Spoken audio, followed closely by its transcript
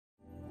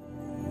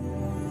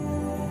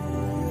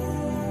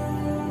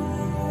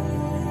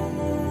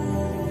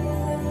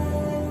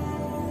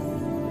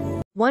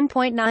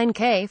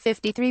1.9K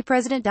 53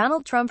 President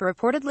Donald Trump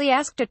reportedly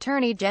asked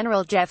Attorney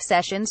General Jeff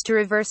Sessions to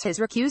reverse his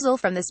recusal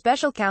from the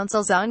special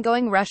counsel's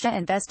ongoing Russia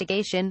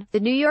investigation, The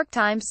New York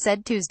Times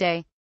said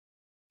Tuesday.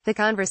 The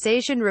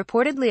conversation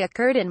reportedly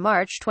occurred in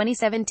March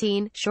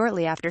 2017,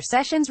 shortly after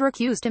Sessions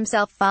recused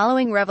himself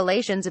following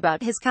revelations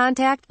about his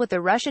contact with the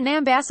Russian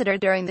ambassador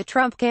during the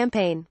Trump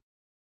campaign.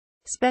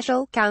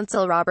 Special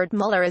counsel Robert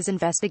Mueller is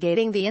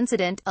investigating the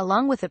incident,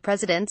 along with the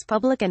president's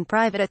public and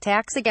private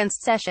attacks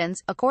against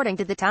Sessions, according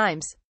to The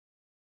Times.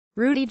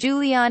 Rudy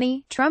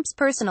Giuliani, Trump's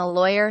personal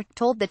lawyer,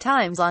 told The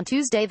Times on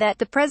Tuesday that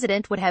the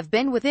president would have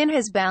been within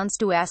his bounds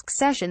to ask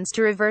Sessions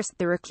to reverse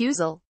the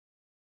recusal.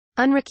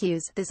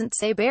 Unrecuse doesn't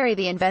say bury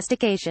the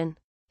investigation.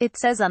 It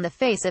says on the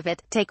face of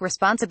it, take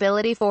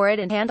responsibility for it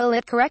and handle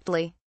it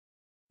correctly.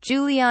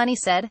 Giuliani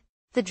said.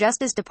 The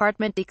Justice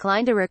Department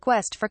declined a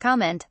request for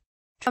comment.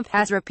 Trump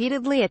has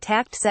repeatedly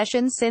attacked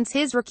Sessions since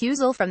his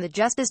recusal from the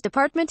Justice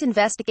Department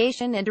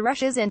investigation into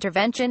Russia's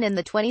intervention in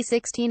the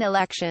 2016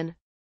 election.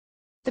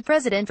 The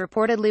president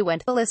reportedly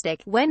went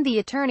ballistic when the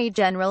Attorney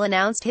General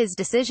announced his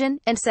decision,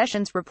 and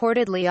Sessions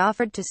reportedly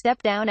offered to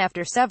step down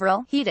after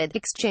several heated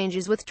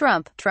exchanges with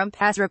Trump. Trump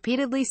has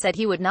repeatedly said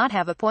he would not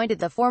have appointed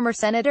the former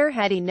senator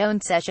had he known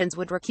Sessions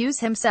would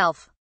recuse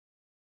himself.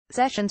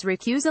 Sessions'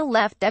 recusal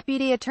left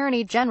Deputy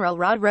Attorney General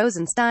Rod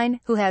Rosenstein,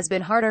 who has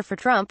been harder for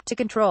Trump to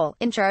control,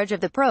 in charge of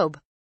the probe.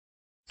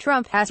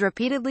 Trump has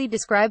repeatedly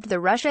described the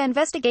Russia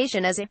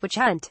investigation as a witch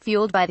hunt,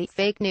 fueled by the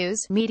fake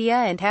news media,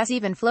 and has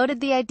even floated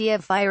the idea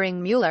of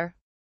firing Mueller.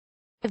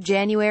 A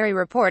January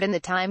report in The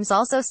Times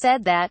also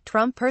said that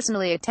Trump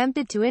personally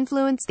attempted to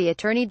influence the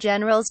Attorney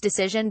General's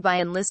decision by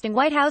enlisting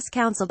White House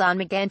counsel Don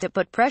McGahn to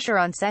put pressure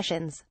on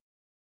Sessions.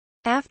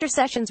 After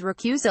Sessions'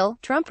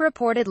 recusal, Trump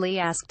reportedly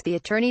asked the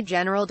Attorney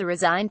General to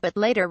resign but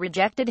later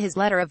rejected his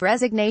letter of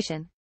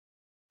resignation.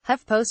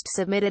 HuffPost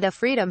submitted a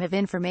Freedom of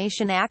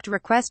Information Act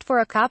request for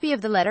a copy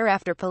of the letter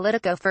after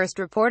Politico first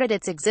reported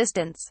its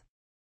existence.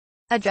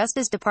 A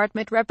Justice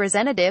Department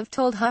representative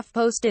told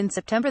HuffPost in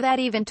September that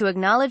even to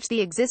acknowledge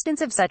the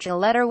existence of such a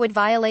letter would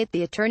violate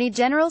the Attorney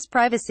General's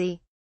privacy.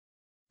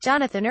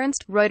 Jonathan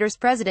Ernst, Reuters.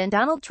 President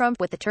Donald Trump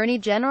with Attorney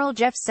General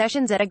Jeff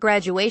Sessions at a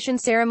graduation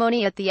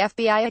ceremony at the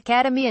FBI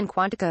Academy in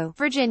Quantico,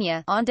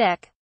 Virginia, on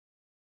deck.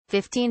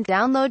 15.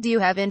 Download. Do you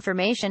have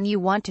information you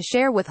want to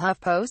share with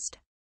HuffPost?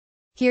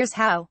 Here's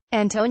how.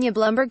 Antonia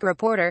Blumberg,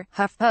 reporter,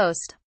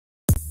 HuffPost.